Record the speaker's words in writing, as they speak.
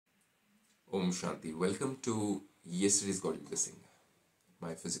Om Shanti. Welcome to yesterday's God Blessing.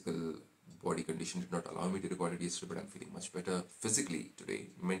 My physical body condition did not allow me to record it yesterday, but I'm feeling much better physically today.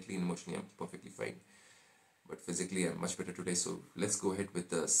 Mentally and emotionally, I'm perfectly fine. But physically, I'm much better today. So let's go ahead with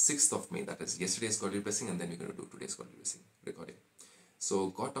the 6th of May. That is yesterday's God Blessing, and then we're going to do today's God Blessing recording. So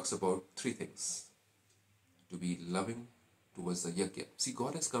God talks about three things. To be loving towards the yagya. See,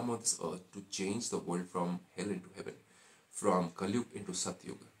 God has come on this earth to change the world from hell into heaven, from Kalyug into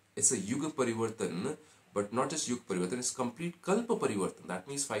Satyuga. It's a Yuga Parivartan, but not just Yuga Parivartan, it's complete Kalpa Parivartan. That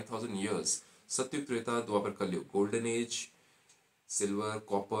means 5,000 years. Satyug, Treta, Dwapar, Kalyug. Golden Age, Silver,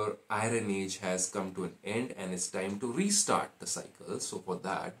 Copper, Iron Age has come to an end and it's time to restart the cycle. So for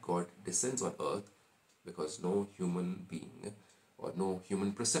that, God descends on earth because no human being or no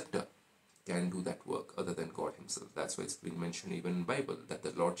human preceptor can do that work other than God himself. That's why it's been mentioned even in Bible that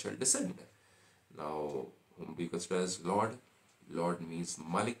the Lord shall descend. Now, whom we consider as Lord, Lord means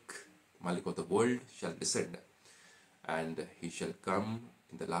Malik, Malik of the world shall descend. And he shall come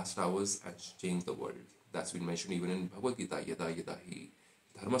in the last hours and change the world. That's been mentioned even in Bhagavad Gita, yada yada hi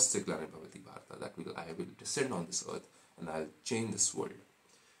dharmasya glanim bhavati bharata, that I will descend on this earth and I'll change this world.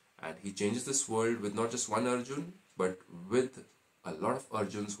 And he changes this world with not just one Arjun, but with a lot of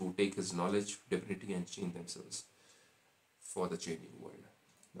Arjuns who take his knowledge, divinity and change themselves for the changing world.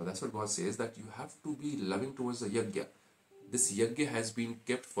 Now that's what God says, that you have to be loving towards the yagya. This yagya has been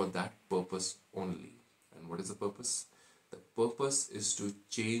kept for that purpose only. And what is the purpose? The purpose is to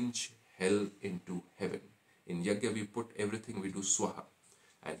change hell into heaven. In yagya we put everything, we do swaha.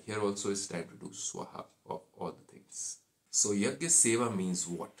 And here also it's time to do swaha of all the things. So yagya seva means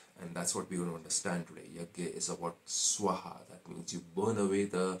what? And that's what we want to understand today. Yagya is about swaha. That means you burn away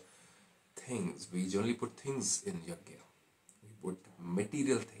the things. We generally put things in yagya. We put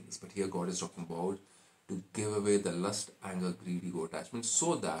material things. But here God is talking about to give away the lust, anger, greed, ego, attachment,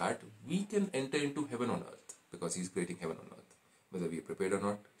 so that we can enter into heaven on earth. Because He's creating heaven on earth. Whether we are prepared or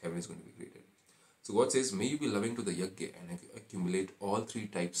not, heaven is going to be created. So God says, may you be loving to the yagya and accumulate all three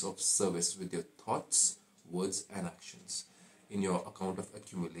types of service with your thoughts, words and actions in your account of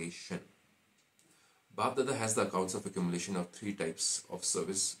accumulation. Bab Dada has the accounts of accumulation of three types of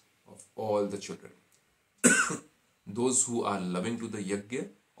service of all the children. Those who are loving to the yagya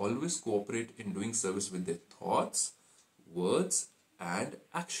always cooperate in doing service with their thoughts, words and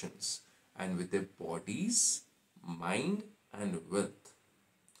actions, and with their bodies, mind and wealth.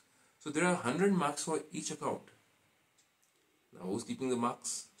 So there are 100 marks for each account. Now who's keeping the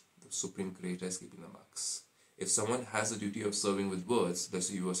marks? The Supreme Creator is keeping the marks. If someone has the duty of serving with words, let's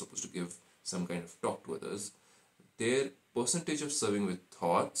say you are supposed to give some kind of talk to others, their percentage of serving with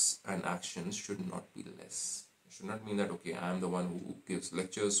thoughts and actions should not be less. It should not mean that, okay, I am the one who gives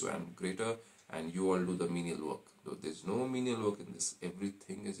lectures, so I am greater, and you all do the menial work. Though there's no menial work in this.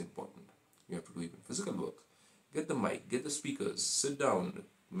 Everything is important. You have to do even physical work. Get the mic, get the speakers, sit down,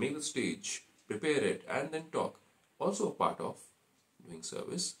 make the stage, prepare it, and then talk. Also a part of doing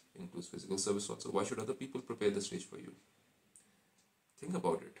service includes physical service also. Why should other people prepare the stage for you? Think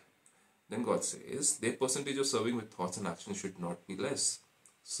about it. Then God says, their percentage of serving with thoughts and actions should not be less.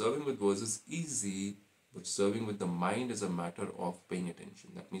 Serving with words is easy, but serving with the mind is a matter of paying attention.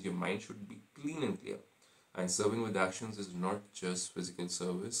 That means your mind should be clean and clear. And serving with actions is not just physical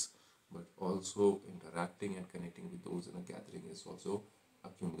service, but also interacting and connecting with those in a gathering is also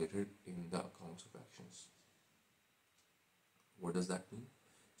accumulated in the accounts of actions. What does that mean?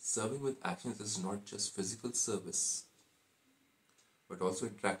 Serving with actions is not just physical service, but also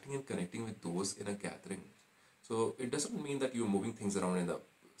interacting and connecting with those in a gathering. So it doesn't mean that you're moving things around in the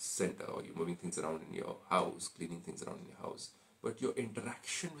center or you're moving things around in your house, cleaning things around in your house, but your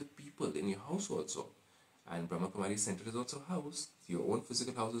interaction with people in your house also. And Brahmakumaris Center is also a house. Your own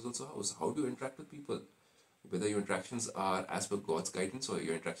physical house is also a house. How do you interact with people? Whether your interactions are as per God's guidance or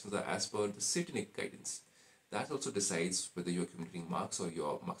your interactions are as per the satanic guidance. That also decides whether you're accumulating marks or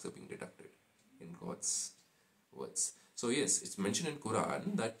your marks are being deducted in God's words. So yes, it's mentioned in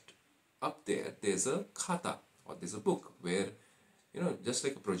Quran that up there, there's a khata or there's a book where, just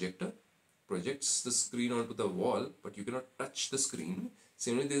like a projector projects the screen onto the wall, but you cannot touch the screen.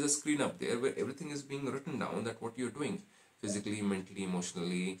 Similarly, there's a screen up there where everything is being written down, that what you're doing physically, mentally,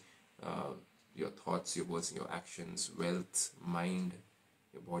 emotionally, your thoughts, your words, your actions, wealth, mind,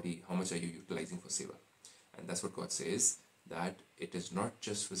 your body, how much are you utilizing for seva? And that's what God says, that it is not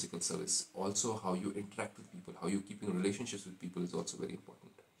just physical service, also how you interact with people, how you're keeping relationships with people is also very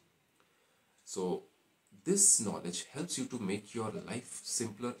important. So this knowledge helps you to make your life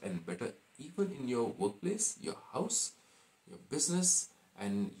simpler and better, even in your workplace, your house, your business,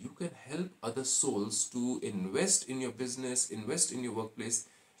 and you can help other souls to invest in your business, invest in your workplace,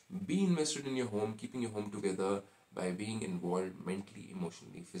 Be invested in your home, keeping your home together by being involved mentally,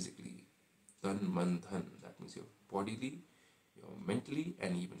 emotionally, physically. Tan, man, dhan. That means your bodily, your mentally,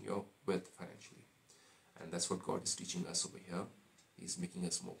 and even your wealth financially. And that's what God is teaching us over here. He's making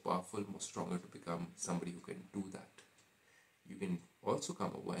us more powerful, more stronger to become somebody who can do that. You can also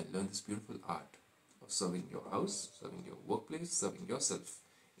come over and learn this beautiful art of serving your house, serving your workplace, serving yourself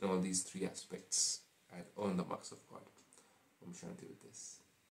in all these three aspects and earn the marks of God. Om Shanti with this.